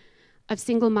backyard of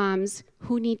single moms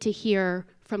who need to hear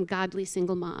from godly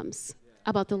single moms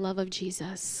about the love of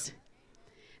Jesus.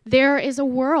 There is a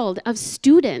world of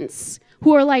students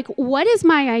who are like, what is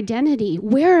my identity?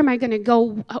 Where am I going to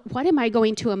go? What am I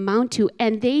going to amount to?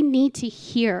 And they need to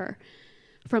hear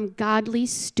from godly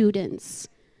students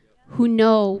who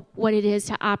know what it is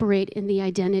to operate in the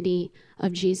identity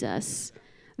of Jesus.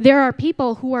 There are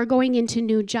people who are going into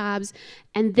new jobs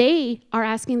and they are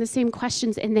asking the same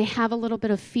questions and they have a little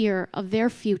bit of fear of their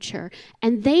future.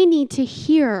 And they need to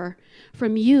hear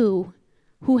from you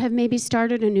who have maybe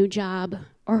started a new job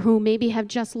or who maybe have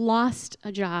just lost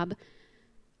a job.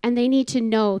 And they need to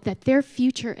know that their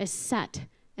future is set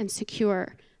and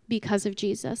secure because of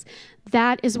Jesus.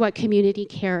 That is what community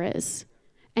care is.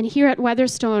 And here at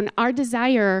Weatherstone, our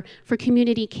desire for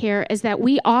community care is that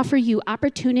we offer you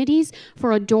opportunities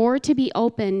for a door to be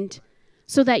opened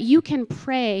so that you can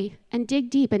pray and dig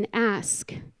deep and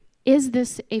ask, is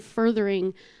this a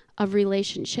furthering of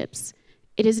relationships?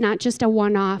 It is not just a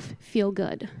one-off feel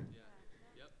good.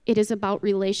 It is about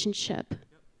relationship.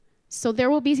 So there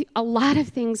will be a lot of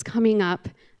things coming up,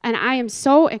 and I am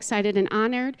so excited and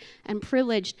honored and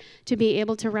privileged to be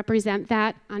able to represent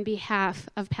that on behalf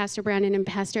of Pastor Brandon and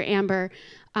Pastor Amber.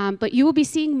 But you will be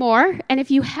seeing more, and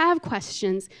if you have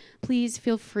questions, please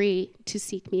feel free to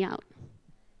seek me out.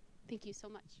 Thank you so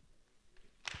much.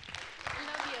 I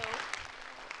love you.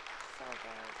 So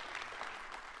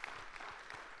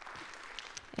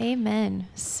good. Amen.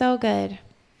 So good.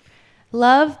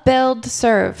 Love, build,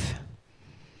 serve.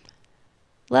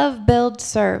 Love, build,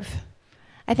 serve.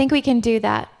 I think we can do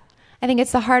that. I think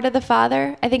it's the heart of the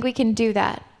Father. I think we can do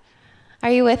that. Are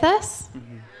you with us?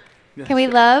 Mm-hmm. Yes. Can we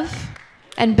love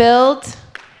and build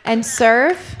and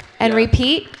serve and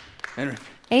repeat? And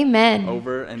Amen.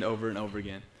 Over and over and over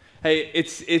again. Hey,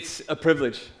 it's a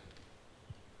privilege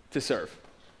to serve.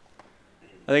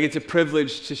 I think it's a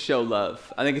privilege to show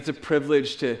love. I think it's a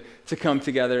privilege to come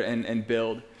together and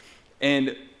build.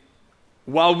 And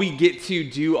while we get to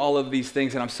do all of these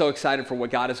things, and I'm so excited for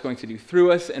what God is going to do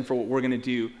through us and for what we're going to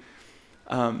do,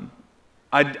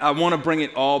 I want to bring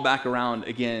it all back around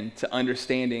again to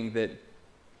understanding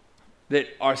that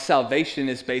our salvation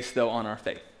is based, though, on our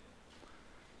faith.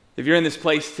 If you're in this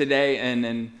place today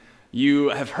and you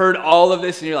have heard all of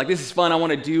this and you're like, this is fun, I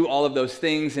want to do all of those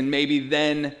things, and maybe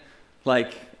then,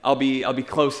 like, I'll be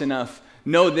close enough.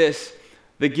 Know this,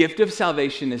 the gift of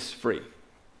salvation is free.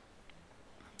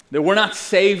 That we're not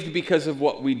saved because of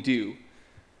what we do,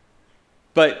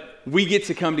 but we get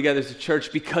to come together as a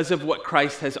church because of what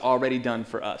Christ has already done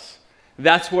for us.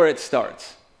 That's where it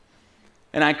starts.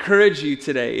 And I encourage you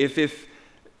today, if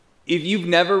you've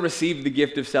never received the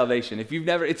gift of salvation, if you've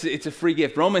never, it's a free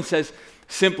gift. Romans says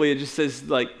simply, it just says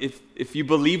like, if you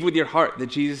believe with your heart that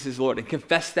Jesus is Lord and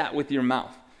confess that with your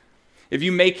mouth, if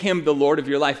you make him the Lord of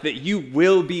your life, that you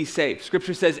will be saved.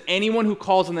 Scripture says anyone who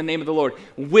calls on the name of the Lord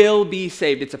will be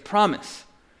saved. It's a promise.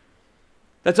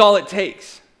 That's all it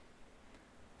takes.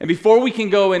 And before we can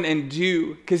go and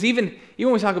do, because even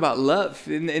when we talk about love,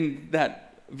 in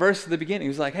that verse at the beginning, it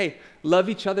was like, hey, love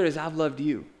each other as I've loved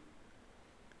you.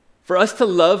 For us to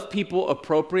love people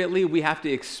appropriately, we have to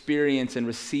experience and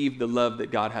receive the love that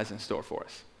God has in store for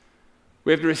us.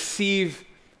 We have to receive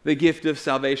the gift of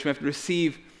salvation. We have to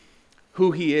receive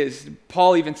who he is.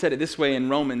 Paul even said it this way in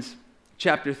Romans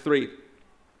chapter 3.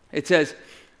 It says,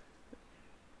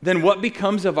 then what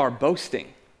becomes of our boasting?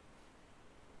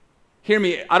 Hear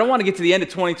me, I don't want to get to the end of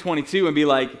 2022 and be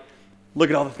like, look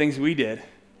at all the things we did.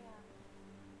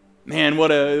 Man,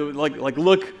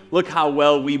 look how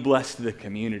well we blessed the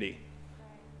community.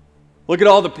 Look at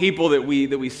all the people that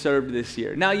we served this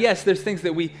year. Now, yes, there's things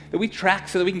that we track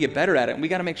so that we can get better at it. And we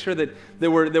got to make sure that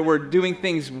we're doing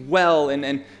things well.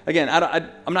 And again,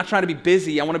 I'm not trying to be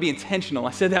busy. I want to be intentional.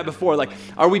 I said that before. Like,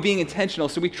 are we being intentional?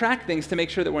 So we track things to make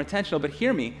sure that we're intentional. But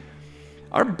hear me,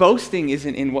 our boasting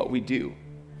isn't in what we do.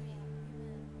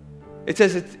 It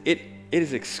says it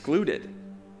is excluded.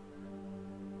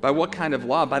 By what kind of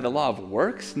law? By the law of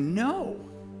works? No.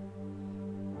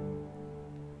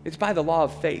 It's by the law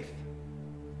of faith.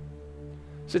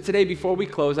 So today, before we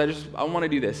close, I want to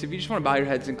do this. If you just want to bow your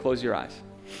heads and close your eyes.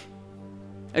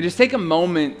 And just take a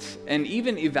moment and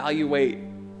even evaluate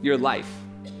your life.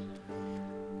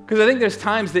 Because I think there's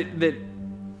times that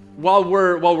while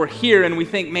we're here and we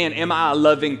think, man, am I a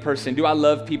loving person? Do I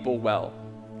love people well?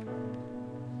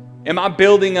 Am I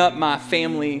building up my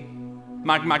family,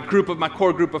 my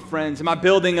core group of friends? Am I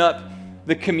building up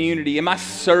the community? Am I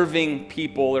serving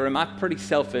people, or am I pretty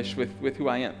selfish with who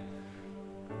I am?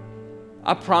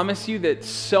 I promise you that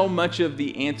so much of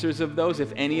the answers of those,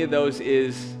 if any of those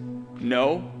is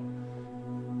no,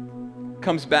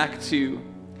 comes back to,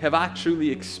 have I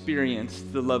truly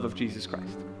experienced the love of Jesus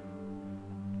Christ?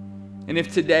 And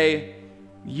if today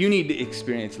you need to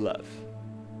experience love,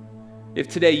 if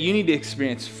today you need to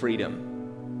experience freedom,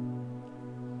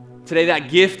 today that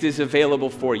gift is available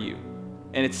for you,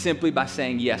 and it's simply by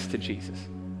saying yes to Jesus.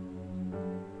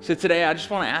 So today I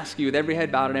just want to ask you, with every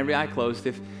head bowed and every eye closed,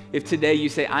 if today you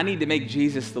say, I need to make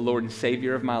Jesus the Lord and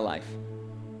Savior of my life,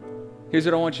 here's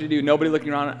what I want you to do. Nobody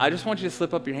looking around. I just want you to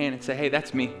slip up your hand and say, hey,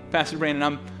 that's me. Pastor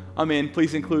Brandon, I'm in.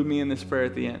 Please include me in this prayer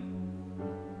at the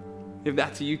end. If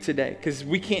that's you today, because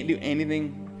we can't do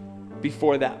anything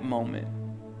before that moment.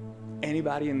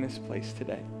 Anybody in this place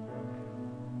today?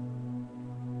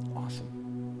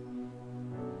 Awesome.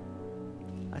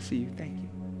 I see you. Thank you.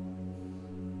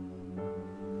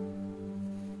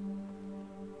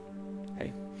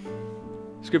 Hey,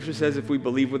 Scripture says if we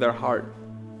believe with our heart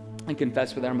and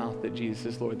confess with our mouth that Jesus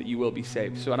is Lord, that you will be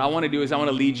saved. So what I want to do is I want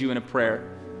to lead you in a prayer.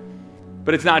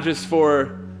 But it's not just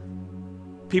for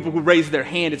people who raise their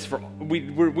hand. It's for,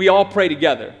 we all pray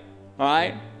together, all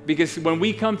right? Because when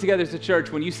we come together as a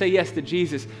church, when you say yes to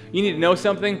Jesus, you need to know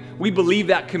something. We believe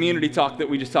that community talk that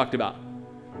we just talked about.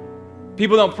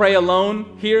 People don't pray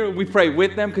alone here. We pray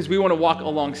with them because we want to walk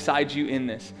alongside you in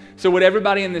this. So would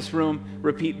everybody in this room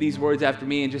repeat these words after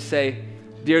me and just say,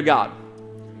 Dear God,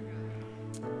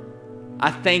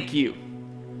 I thank you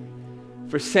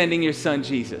for sending your son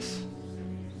Jesus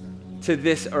to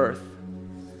this earth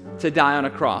to die on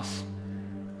a cross.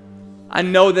 I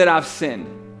know that I've sinned.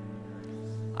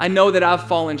 I know that I've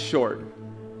fallen short.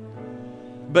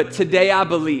 But today I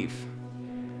believe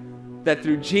that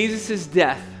through Jesus'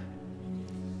 death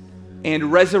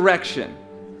and resurrection,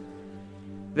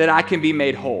 that I can be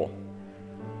made whole.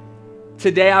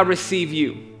 Today I receive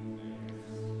you.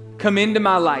 Come into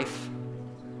my life.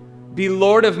 Be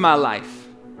Lord of my life.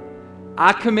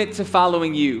 I commit to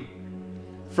following you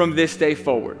from this day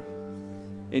forward.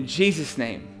 In Jesus'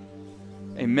 name,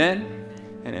 amen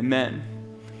and amen.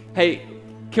 Hey,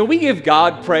 can we give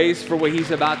God praise for what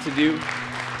he's about to do?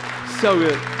 So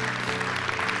good.